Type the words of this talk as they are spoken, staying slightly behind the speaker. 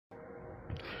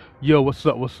Yo, what's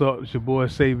up? What's up? It's your boy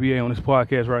Xavier on this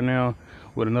podcast right now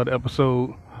with another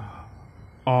episode.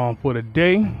 For the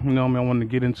day, I want to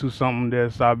get into something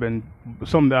that I've been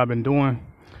doing,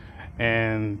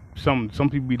 and some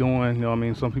people be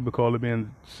doing. Some people call it being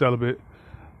celibate.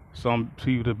 Some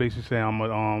people just basically say I'm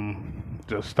gonna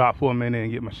just stop for a minute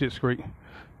and get my shit straight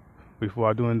before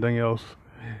I do anything else.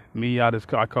 Me, I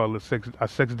call it a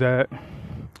sex diet,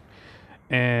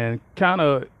 and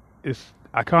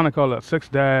I kind of call it a sex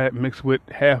diet mixed with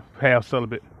half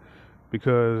celibate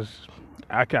because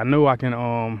I know I can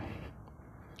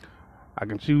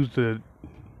choose to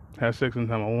have sex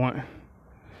anytime I want.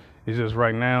 It's just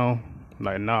right now,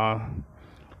 like nah,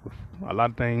 a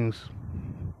lot of things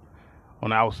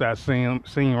on the outside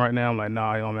scene right now. I'm like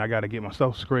nah, I gotta get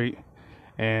myself straight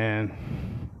and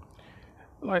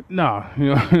like nah,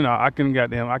 I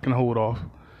can hold off,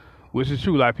 which is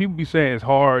true. Like people be saying it's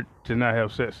hard to not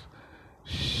have sex.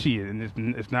 Shit, and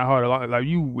it's not hard a lot. Like if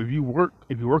you work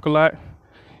a lot,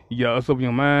 you got us up in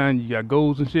your mind, you got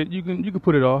goals and shit. You can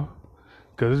put it off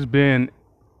because it's been.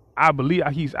 I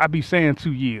be saying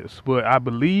 2 years, but I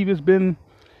believe it's been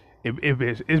if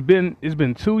it's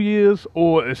been 2 years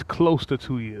or it's close to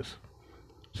 2 years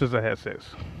since I had sex.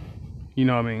 You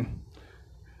know what I mean?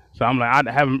 So I'm like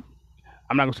I haven't.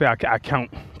 I'm not gonna say I count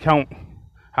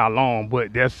how long, but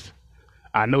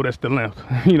I know that's the length.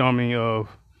 You know what I mean of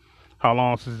how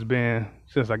long since it's been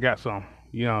since I got some.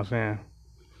 You know what I'm saying?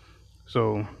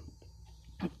 So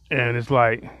and it's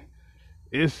like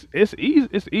it's easy.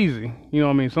 It's easy. You know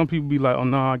what I mean? Some people be like, oh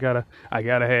no, I gotta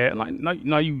have like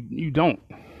no you don't.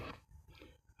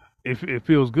 If it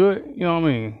feels good, you know what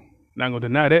I mean. Not gonna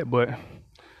deny that, but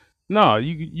no,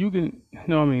 you can. You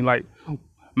know what I mean? Like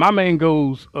my main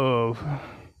goals of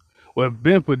what have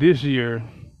been for this year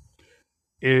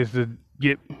is to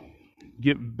get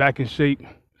get back in shape,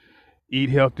 eat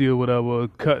healthy or whatever,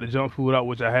 cut the junk food out,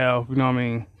 which I have. You know what I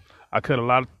mean? I cut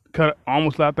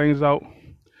almost a lot of things out.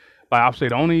 Like I'll say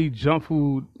the only junk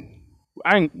food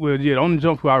the only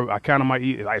junk food I kind of might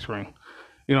eat is ice cream.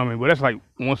 You know what I mean? But that's like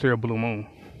once every blue moon.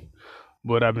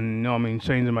 But I've been,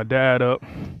 changing my diet up.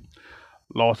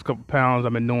 Lost a couple pounds.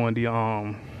 I've been doing the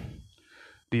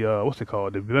what's it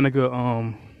called? The vinegar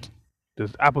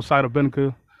this apple cider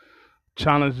vinegar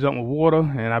challenge jump with water,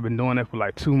 and I've been doing that for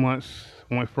like 2 months.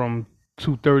 Went from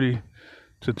 230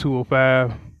 to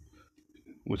 205,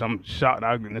 which I'm shocked.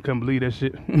 I couldn't believe that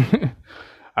shit.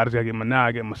 I just gotta get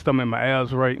my stomach and my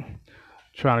abs right.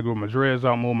 Trying to grow my dreads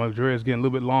out more. My dreads getting a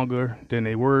little bit longer than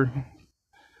they were.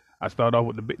 I started off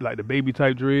with the baby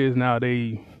type dreads. Now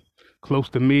they close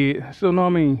to mid. So know what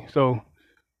I mean. So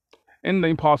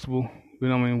anything possible. You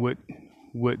know what I mean.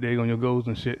 What they on your goals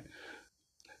and shit.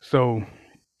 So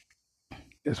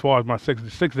as far as my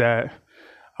 66 diet,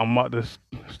 I'm about to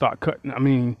start cutting. I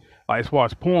mean, like as far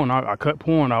as porn, I cut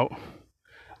porn out.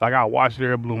 Like I watch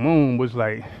their blue moon, was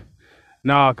like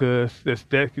nah, cause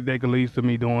that can lead to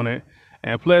me doing it.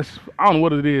 And plus, I don't know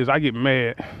what it is. I get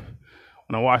mad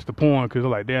when I watch the porn because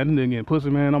I'm like, damn, this nigga getting pussy,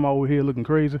 man. I'm over here looking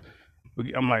crazy. But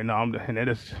I'm like, no, and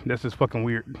that's just fucking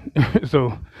weird.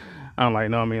 So I'm like,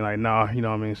 no, I mean, like, nah, you know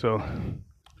what I mean. So,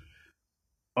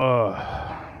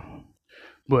 uh,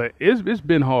 but it's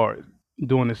been hard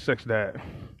doing this sex diet.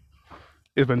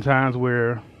 It's been times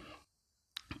where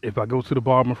if I go to the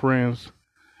bar with my friends,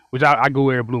 which I go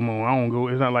every blue moon. I don't go.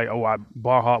 It's not like I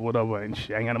bar hop whatever and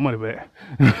shit. I ain't got the money for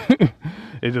that.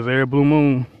 It's just every blue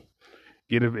moon.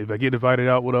 If I get invited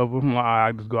out, whatever,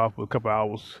 I just go out for a couple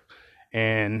hours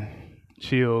and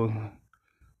chill,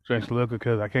 drink some liquor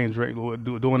because I can't drink.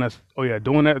 Doing that. Oh yeah,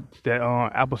 doing that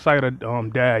apple cider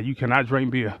diet. You cannot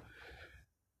drink beer.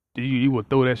 You will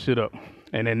throw that shit up.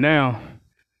 And then now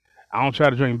I don't try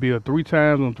to drink beer 3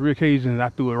 times on 3 occasions. I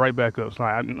threw it right back up. So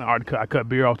I cut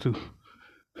beer off too.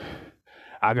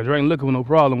 I can drink liquor with no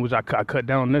problem, which I cut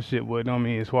down on that shit. But I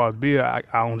mean, as far as beer, I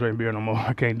don't drink beer no more.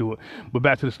 I can't do it. But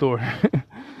back to the story.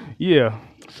 Yeah.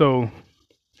 So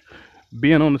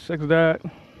being on the sex diet,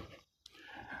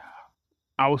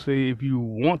 I would say if you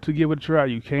want to give it a try,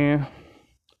 you can.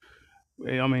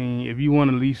 I mean, if you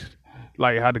want at least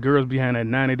like how the girls behind that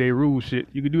 90-day rule shit,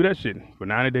 you could do that shit for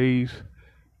 90 days.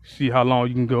 See how long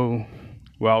you can go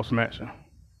without smashing.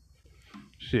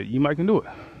 Shit, you might can do it.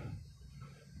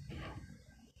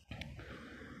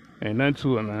 Ain't nothing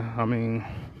to it, man. I mean,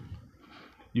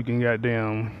 you can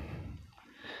goddamn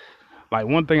like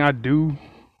one thing I do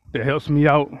that helps me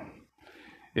out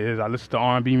is I listen to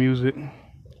R&B music.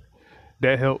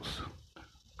 That helps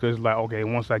because like okay,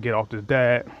 once I get off this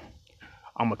diet,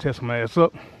 I'm gonna test my ass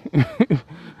up.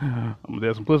 I'm gonna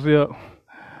test some pussy up.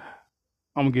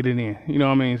 I'm gonna get it in. You know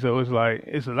what I mean? So it's like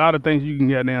it's a lot of things you can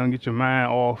get down and get your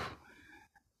mind off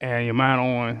and your mind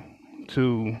on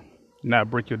to not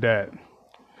break your dad.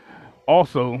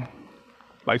 Also,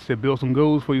 like I said, build some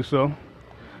goals for yourself.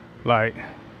 Like,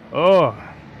 oh,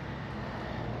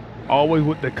 always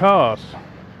with the cars.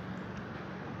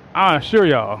 I assure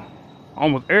y'all,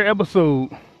 almost every episode,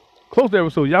 close to every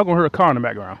episode, y'all gonna hear a car in the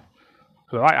background.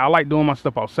 So I like doing my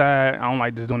stuff outside. I don't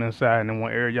like just doing it inside in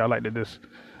one area. I like to just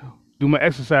do my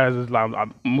exercises. Like I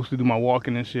mostly do my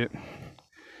walking and shit.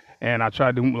 And I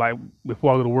try to do like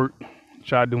before I go to work,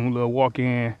 try to do a little walk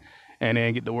in and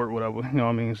then get to work, whatever. You know what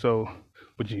I mean? So,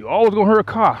 but you always gonna hear a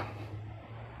car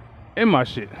in my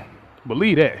shit.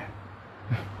 Believe that.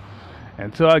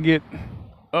 Until I get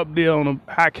up there on a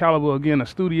high caliber again, a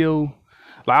studio,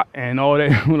 like and all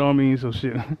that. You know what I mean? So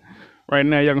shit. Right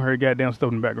now, y'all gonna hear goddamn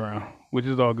stuff in the background, which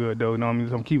is all good though. You know what I mean?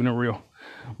 So I'm keeping it real.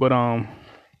 But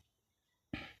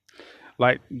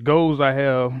like goals I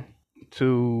have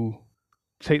to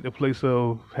take the place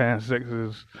of having sex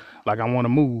is like I want to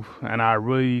move, and I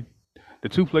really the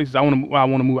two places I want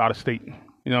to move out of state.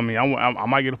 You know what I mean? I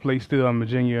might get a place still in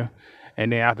Virginia,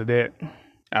 and then after that,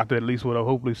 after at least what I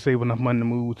hopefully save enough money to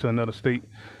move to another state.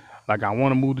 Like I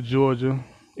want to move to Georgia.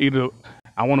 Either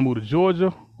I want to move to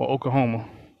Georgia or Oklahoma,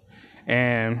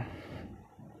 and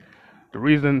the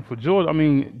reason for Georgia, I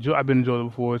mean, I've been in Georgia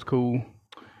before. It's cool,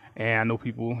 and I know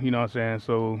people. You know what I'm saying?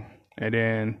 So, and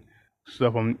then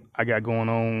stuff I got going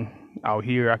on out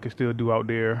here, I can still do out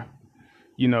there.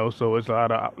 You know, so it's a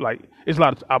lot of it's a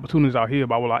lot of opportunities out here,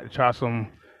 but I would like to try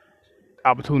some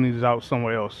opportunities out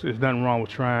somewhere else. There's nothing wrong with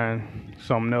trying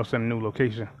something else in a new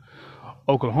location.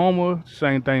 Oklahoma,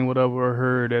 same thing. Whatever I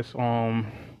heard, that's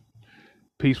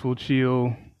peaceful,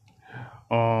 chill.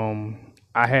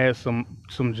 I had some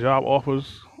job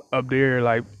offers up there,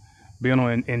 like being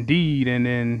on Indeed, and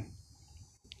then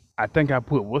I think I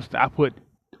put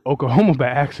Oklahoma by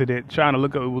accident, trying to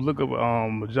look up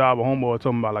a job, a homeboy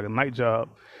talking about like a night job,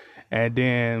 and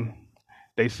then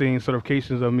they seen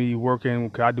certifications of me working,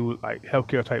 'cause I do like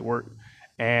healthcare type work,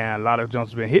 and a lot of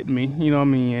jumps been hitting me, you know what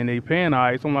I mean, and they paying all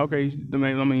right, so I'm like, okay, I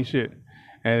mean shit,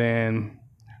 and then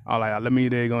I like let me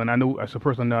there go, and I know as a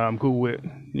person that I'm cool with,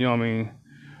 you know what I mean,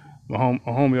 my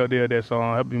homie out there that's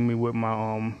helping me with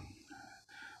my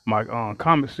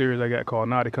comic series I got called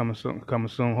Naughty coming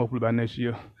soon, hopefully by next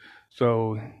year.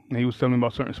 So he was telling me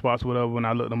about certain spots, whatever, and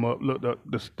I looked them up, looked up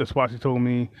the spots he told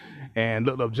me, and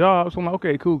looked up jobs. So I'm like,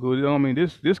 okay, cool. You know what I mean?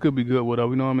 This could be good, whatever.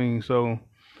 You know what I mean? So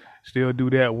still do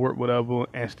that work, whatever,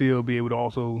 and still be able to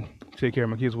also take care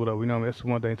of my kids, whatever. You know what I mean? That's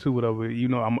one thing too, whatever. You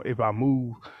know, if I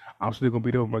move, I'm still gonna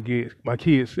be there with my kids. My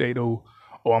kids say though,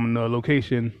 oh, I'm in a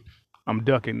location, I'm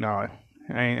ducking. Nah,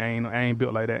 I ain't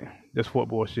built like that. That's fuck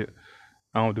bullshit.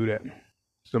 I don't do that.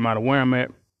 So no matter where I'm at,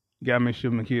 gotta make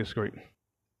sure my kids straight.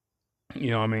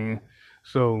 You know what I mean?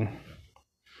 So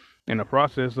in the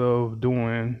process of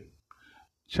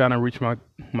trying to reach my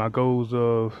goals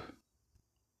of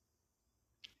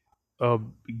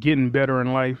getting better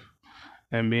in life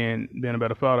and being a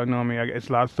better father, you know what I mean? It's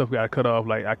a lot of stuff I gotta cut off.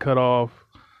 Like I cut off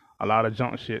a lot of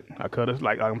junk shit. I cut it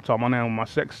like I'm talking about now with my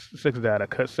sex dad. I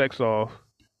cut sex off,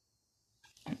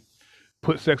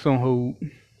 put sex on hold,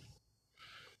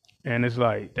 and it's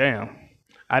like, damn,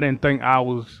 I didn't think I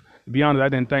was. To be honest, I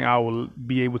didn't think I would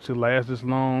be able to last this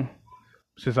long.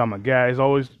 Since I'm a guy, it's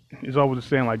always the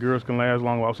saying like girls can last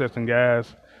long while sex and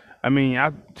guys. I mean,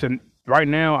 right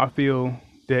now I feel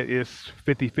that it's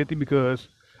 50-50 because,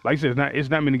 like I said, it's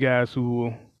not many guys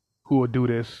who will do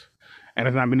this, and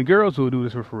it's not many girls who will do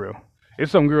this for real.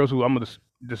 It's some girls who I'm gonna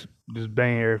just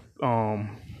bang her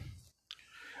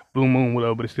blue moon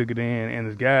whatever, but they still get in, and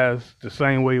there's guys the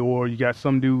same way, or you got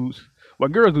some dudes. Well,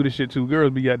 girls do this shit too.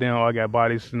 Girls be goddamn, I got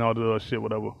bodies and all the other shit,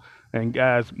 whatever. And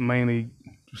guys mainly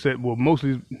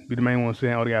mostly be the main ones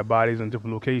saying, oh, they got bodies in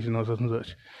different locations or such and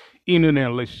such. Even in their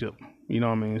relationship, you know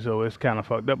what I mean? So it's kind of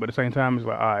fucked up, but at the same time, it's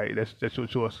like, all right, that's your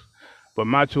choice. But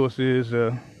my choice is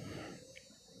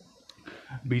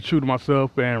be true to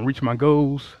myself and reach my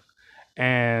goals.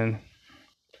 And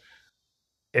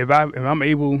if I'm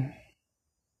able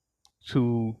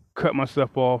to cut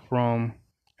myself off from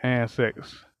having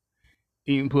sex,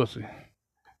 eating pussy,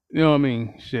 you know what I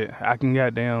mean? Shit, I can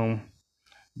goddamn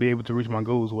be able to reach my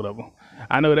goals, whatever.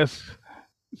 I know that's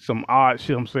some odd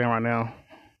shit I'm saying right now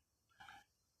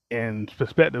in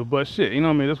perspective, but shit, you know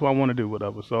what I mean? That's what I want to do,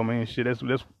 whatever. So I mean, shit,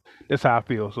 that's how I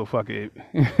feel. So fuck it.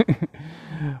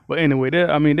 But anyway,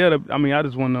 I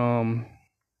just want to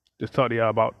just talk to y'all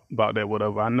about that,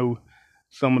 whatever. I know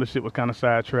some of the shit was kind of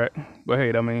sidetracked, but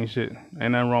hey, I mean, shit,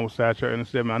 ain't nothing wrong with sidetracking and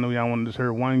shit. I know y'all want to just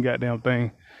hear one goddamn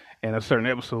thing in a certain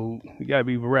episode. You gotta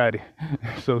be variety.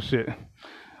 So shit.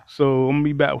 So I'm gonna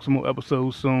be back with some more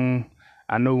episodes soon.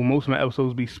 I know most of my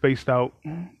episodes be spaced out,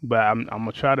 but I'm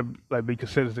gonna try to like be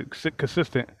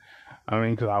consistent. I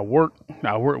mean, cause I work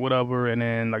whatever, and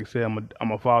then like I said,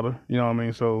 I'm a father. You know what I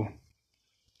mean? So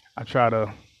I try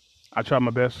to I try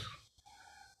my best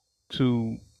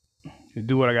to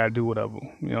do what I gotta do, whatever.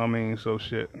 You know what I mean? So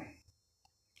shit,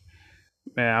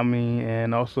 man. I mean,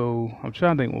 and also I'm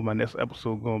trying to think what my next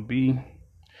episode gonna be.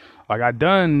 Like I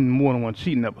done more than one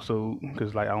cheating episode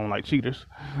because like I don't like cheaters.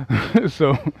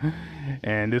 So,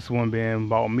 and this one being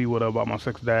about me, what about my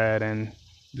sex dad, and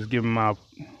just giving my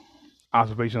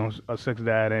observation on a sex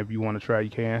dad. And if you want to try, you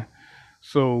can.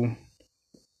 So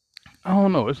I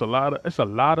don't know. It's a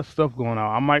lot of stuff going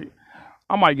on.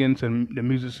 I might get into the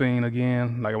music scene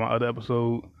again, like my other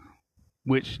episode,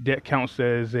 which that counts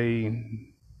as a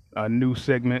new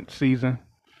segment season.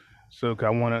 So 'cause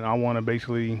I wanna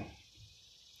basically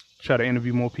try to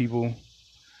interview more people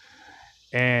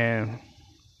and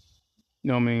you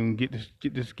know what I mean get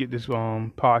this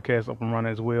podcast up and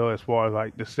running as well as far as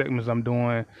like the segments I'm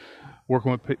doing,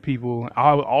 working with people.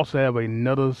 I also have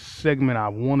another segment I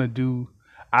want to do.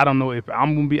 I don't know if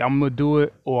I'm gonna do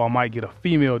it or I might get a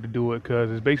female to do it because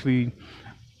it's basically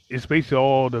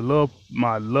all the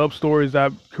my love stories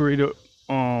I've created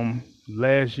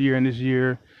last year and this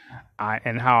year.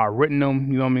 And how I written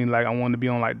them, you know what I mean? Like I wanted to be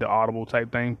on like the Audible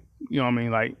type thing, you know what I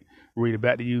mean? Like read it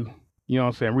back to you, you know what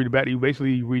I'm saying? Read it back to you.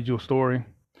 Basically, read your story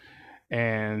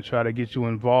and try to get you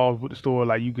involved with the story.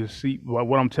 Like you can see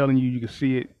what I'm telling you, you can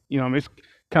see it. You know what I mean? It's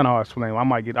kind of hard to explain.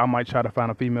 I might try to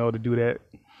find a female to do that.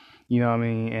 You know what I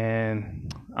mean?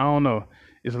 And I don't know.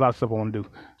 It's a lot of stuff I want to do.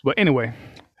 But anyway,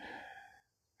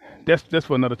 that's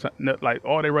for another time. Like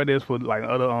all that right there is for like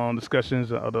other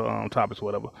discussions and other topics,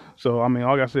 whatever. So I mean,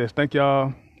 all I gotta say is thank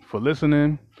y'all for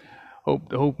listening.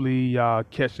 Hopefully y'all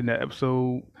catching that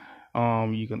episode.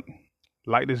 You can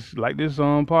like this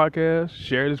podcast,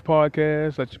 share this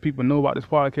podcast, let your people know about this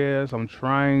podcast. I'm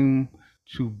trying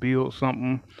to build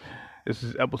something. This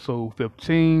is episode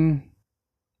 15.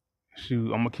 Shoot,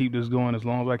 I'm gonna keep this going as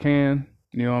long as I can.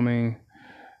 You know what I mean?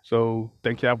 So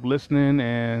thank y'all for listening,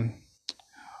 and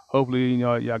hopefully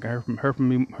y'all can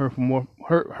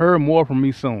hear more from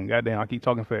me soon. Goddamn, I keep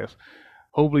talking fast.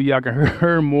 Hopefully y'all can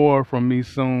hear more from me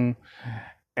soon.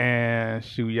 And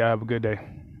shoot, y'all have a good day.